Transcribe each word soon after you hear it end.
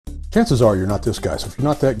Chances are you're not this guy. So if you're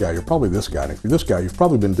not that guy, you're probably this guy. And if you're this guy, you've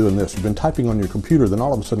probably been doing this. You've been typing on your computer, then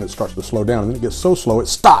all of a sudden it starts to slow down, and then it gets so slow it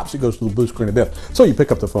stops. It goes to the blue screen of death. So you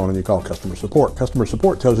pick up the phone and you call customer support. Customer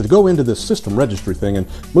support tells you to go into this system registry thing and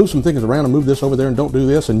move some things around and move this over there and don't do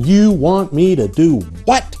this. And you want me to do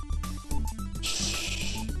what?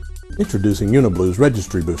 Introducing Uniblue's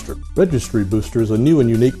Registry Booster. Registry Booster is a new and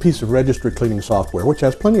unique piece of registry cleaning software which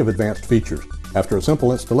has plenty of advanced features. After a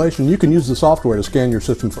simple installation, you can use the software to scan your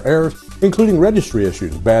system for errors, including registry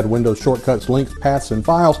issues, bad Windows shortcuts, links, paths, and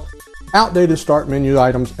files, outdated start menu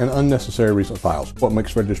items, and unnecessary recent files. What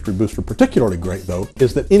makes Registry Booster particularly great, though,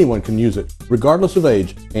 is that anyone can use it, regardless of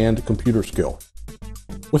age and computer skill.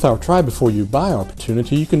 With our Try Before You Buy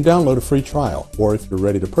opportunity, you can download a free trial, or if you're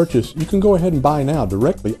ready to purchase, you can go ahead and buy now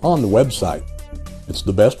directly on the website. It's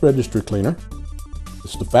the best registry cleaner.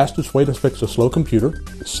 It's the fastest way to fix a slow computer.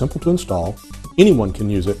 It's simple to install. Anyone can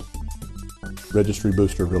use it. Registry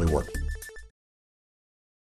Booster really works.